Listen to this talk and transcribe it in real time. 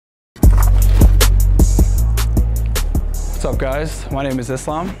What's up, guys? My name is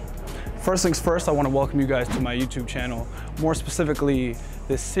Islam. First things first, I want to welcome you guys to my YouTube channel, more specifically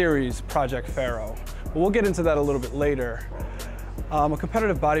this series, Project Pharaoh. But we'll get into that a little bit later. I'm a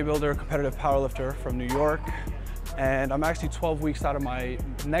competitive bodybuilder, competitive powerlifter from New York, and I'm actually 12 weeks out of my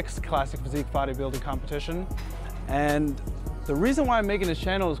next classic physique bodybuilding competition. And the reason why I'm making this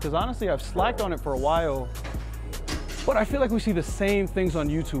channel is because honestly, I've slacked on it for a while, but I feel like we see the same things on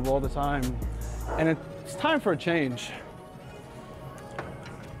YouTube all the time, and it's time for a change.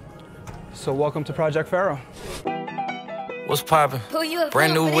 So welcome to Project Pharaoh. What's poppin'?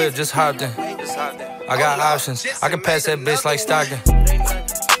 Brand new whip, just hopped in. I got options, I can pass that bitch like Stockton.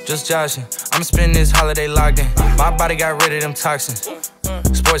 Just joshing, I'ma spend this holiday locked in. My body got rid of them toxins.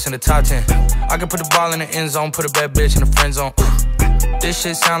 Sports in the top 10. I can put the ball in the end zone, put a bad bitch in the friend zone. This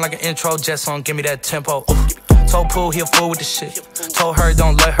shit sound like an intro jet song, give me that tempo. Told Pooh he a fool with the shit. Told her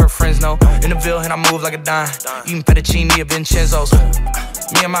don't let her friends know. In the Ville and I move like a dime. Eating fettuccine at Vincenzo's.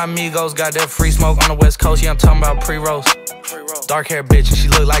 Me and my amigos got that free smoke on the West Coast. Yeah, I'm talking about pre-rolls. Dark hair bitch and she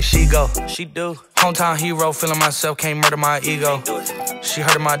look like she go. She do. Hometown hero, feeling myself, can't murder my ego. She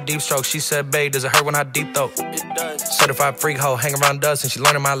heard of my deep stroke. She said, babe, does it hurt when I deep throat? It does. Certified freak hoe, hang around dust and she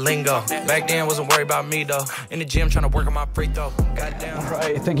learning my lingo. Back then, wasn't worried about me though. In the gym, trying to work on my free throw. Goddamn. All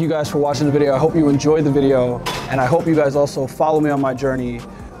right, thank you guys for watching the video. I hope you enjoyed the video, and I hope you guys also follow me on my journey.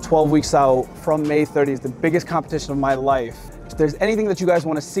 12 weeks out from May 30th, the biggest competition of my life. If there's anything that you guys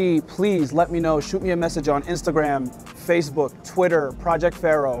want to see, please let me know. Shoot me a message on Instagram, Facebook, Twitter, Project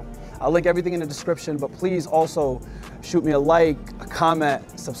Pharaoh. I'll link everything in the description, but please also shoot me a like, a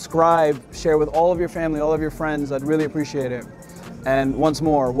comment, subscribe, share with all of your family, all of your friends. I'd really appreciate it. And once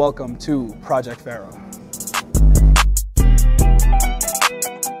more, welcome to Project Pharaoh.